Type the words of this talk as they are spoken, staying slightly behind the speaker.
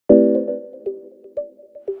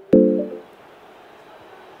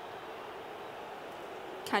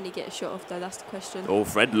Can he get a shot off, though? That's the question. Oh,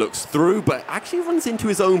 Fred looks through, but actually runs into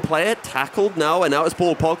his own player. Tackled now, and now it's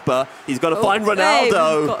Paul Pogba. He's got to find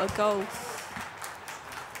Ronaldo. Got a goal.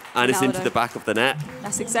 And it's into the back of the net.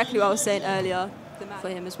 That's exactly what I was saying earlier for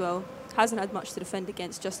him as well. Hasn't had much to defend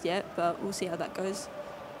against just yet, but we'll see how that goes.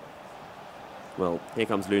 Well, here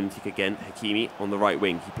comes Lunatic again. Hakimi on the right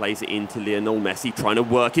wing. He plays it into Lionel Messi, trying to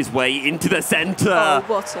work his way into the centre. Oh,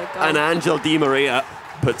 what a goal. And Angel Di Maria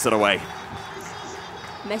puts it away.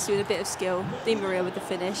 Messi with a bit of skill. Di Maria with the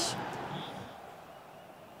finish.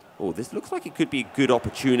 Oh, this looks like it could be a good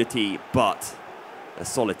opportunity, but a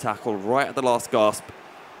solid tackle right at the last gasp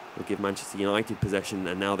will give Manchester United possession,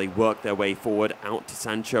 and now they work their way forward out to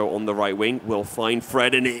Sancho on the right wing. Will find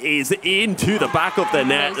Fred, and it is into the back of the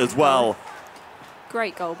net as well.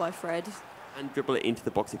 Great goal by Fred. And dribble it into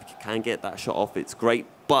the box if you can get that shot off. It's great,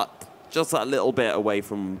 but just a little bit away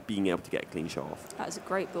from being able to get a clean shot off. That is a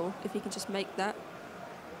great ball. If he can just make that,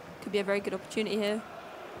 could be a very good opportunity here.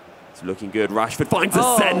 It's looking good. Rashford finds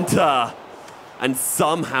the centre, and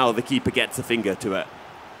somehow the keeper gets a finger to it.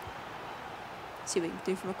 See what we can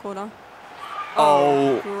do from a corner.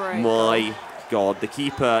 Oh my God. The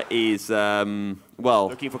keeper is, well,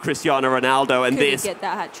 looking for Cristiano Ronaldo, and this get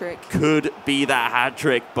that hat trick. Could be that hat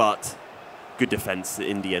trick, but good defence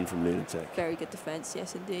in the end from Lunatic. Very good defence,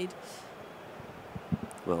 yes, indeed.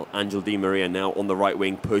 Well, Angel Di Maria now on the right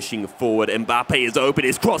wing, pushing forward. Mbappe is open,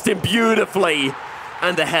 it's crossed in beautifully,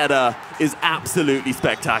 and the header is absolutely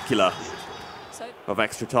spectacular. Of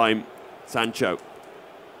extra time, Sancho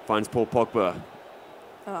finds Paul Pogba.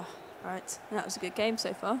 Oh, right. That was a good game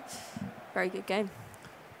so far. Very good game.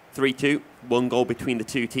 3-2, one goal between the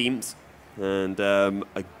two teams, and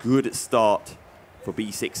a good start for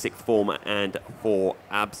Bsix sixth form and for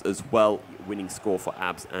Abs as well. Winning score for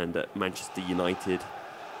Abs and Manchester United.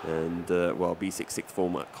 And, well, Bsix sixth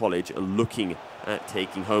form at College are looking at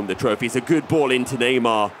taking home the trophy. It's a good ball into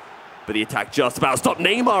Neymar, but the attack just about stopped.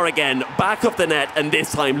 Neymar again, back of the net, and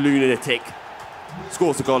this time Lunatic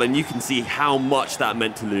scores a goal, and you can see how much that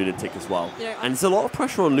meant to Lunatic as well. And it's a lot of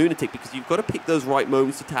pressure on Lunatic because you've got to pick those right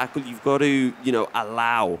moments to tackle. You've got to,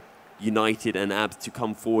 allow United and Abs to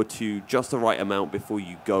come forward to just the right amount before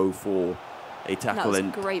you go for a tackle. That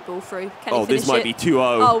was a great ball through. This might be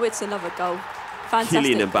 2-0. Oh, it's another goal.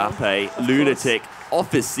 Fantastic Kylian Mbappe, goal, Lunatic,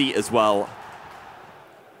 off his seat as well.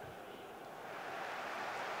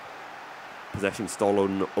 Possession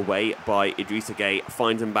stolen away by Idrissa Gueye,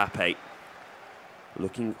 finds Mbappe.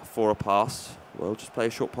 Looking for a pass. Well, just play a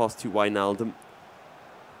short pass to Wijnaldum.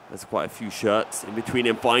 There's quite a few shirts in between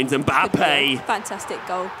him. Finds Mbappe. Fantastic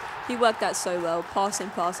goal. He worked that so well. Passing,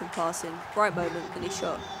 passing, passing. Right moment, and he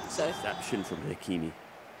shot. So reception from Hakimi.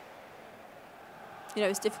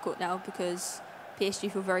 It's difficult now because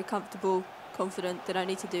PSG feel very comfortable, confident. They don't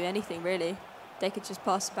need to do anything, really. They could just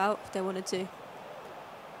pass about if they wanted to.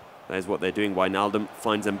 There's what they're doing. Wijnaldum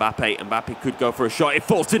finds Mbappe. Mbappe could go for a shot. It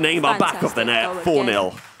falls to Neymar, back of the net,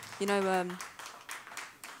 4-0.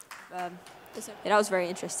 That was very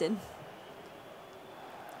interesting.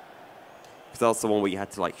 Because that's the one where you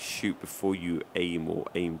had to shoot before you aim or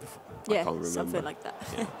aim before. I can't remember. Something like that.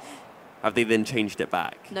 Yeah. Have they then changed it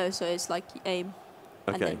back? No, so it's like you aim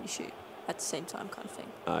and then you shoot at the same time kind of thing.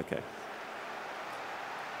 Okay.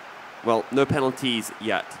 Well, no penalties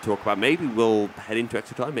yet to talk about. Maybe we'll head into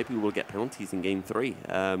extra time. Maybe we'll get penalties in game 3.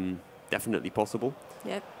 Definitely possible.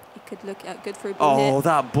 Yep, you could look at good through ball here.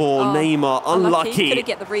 That ball, Neymar, unlucky. Could he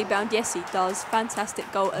get the rebound? Yes, he does.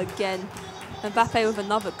 Fantastic goal again. Mbappe with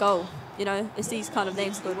another goal. It's these kind of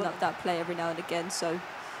names that up that play every now and again. So,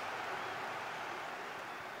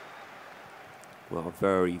 well, a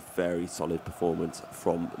very, very solid performance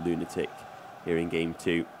from Lunatic here in game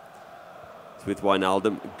 2. With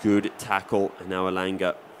Wijnaldum, good tackle, and now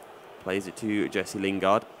Elanga plays it to Jesse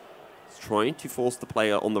Lingard. He's trying to force the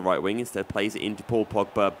player on the right wing, instead plays it into Paul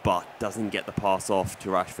Pogba, but doesn't get the pass off to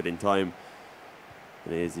Rashford in time.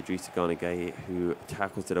 And it is Idrissa Gueye who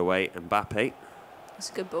tackles it away. Mbappe.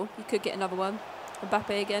 That's a good ball. You could get another one.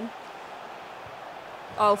 Mbappe again.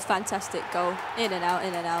 Oh, fantastic goal. In and out,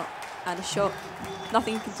 and a shot.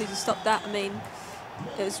 Nothing you can do to stop that. I mean,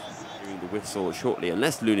 it was the whistle shortly,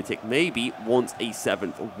 unless Lunatic maybe wants a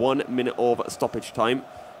 7th. 1 minute of stoppage time.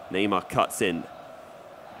 Neymar cuts in.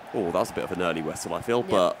 Oh, that's a bit of an early whistle, I feel,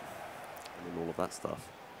 but and all of that stuff.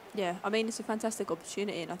 Yeah, I mean, it's a fantastic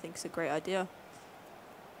opportunity, and I think it's a great idea.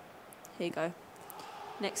 Here you go.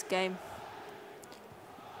 Next game.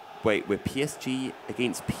 Wait, we're PSG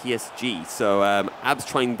against PSG. So Ab's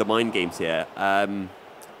trying the mind games here. I'm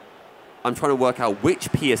trying to work out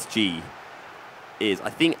which PSG is.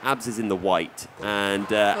 I think Abs is in the white,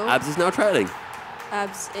 and Abs is now trailing.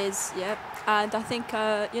 Abs is, And I think,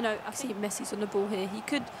 you know, I see Messi's on the ball here. He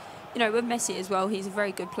could, you know, with Messi as well, he's a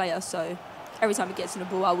very good player. So every time he gets on the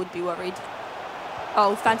ball, I would be worried.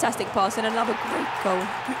 Oh, fantastic pass and another great goal.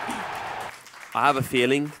 I have a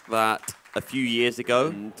feeling that a few years ago,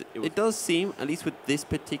 and it does seem, at least with this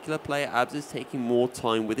particular player, Abs is taking more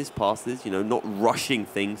time with his passes, you know, not rushing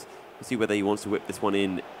things. We'll see whether he wants to whip this one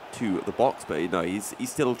in to the box, but, you know, he's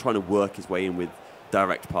still trying to work his way in with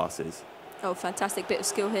direct passes. Oh, fantastic bit of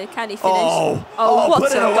skill here. Can he finish? Oh, what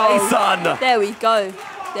put a it away, goal. son. There we go.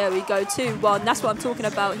 There we go, 2-1. That's what I'm talking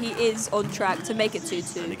about. He is on track to make it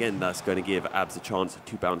 2-2. And again, that's going to give Abs a chance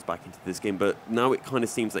to bounce back into this game. But now it kind of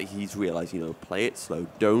seems like he's realized, you know, play it slow.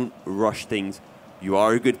 Don't rush things. You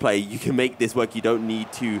are a good player. You can make this work. You don't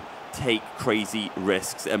need to take crazy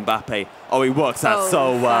risks. Mbappe, he works that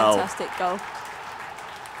so well. Fantastic goal.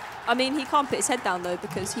 I mean, he can't put his head down, though,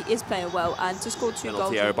 because he is playing well. And to score 2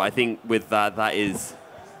 goals... But I think with that, that is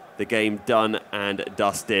the game done and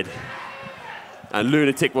dusted. And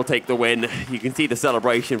Lunatic will take the win. You can see the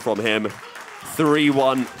celebration from him.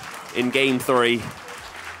 3-1 in Game 3.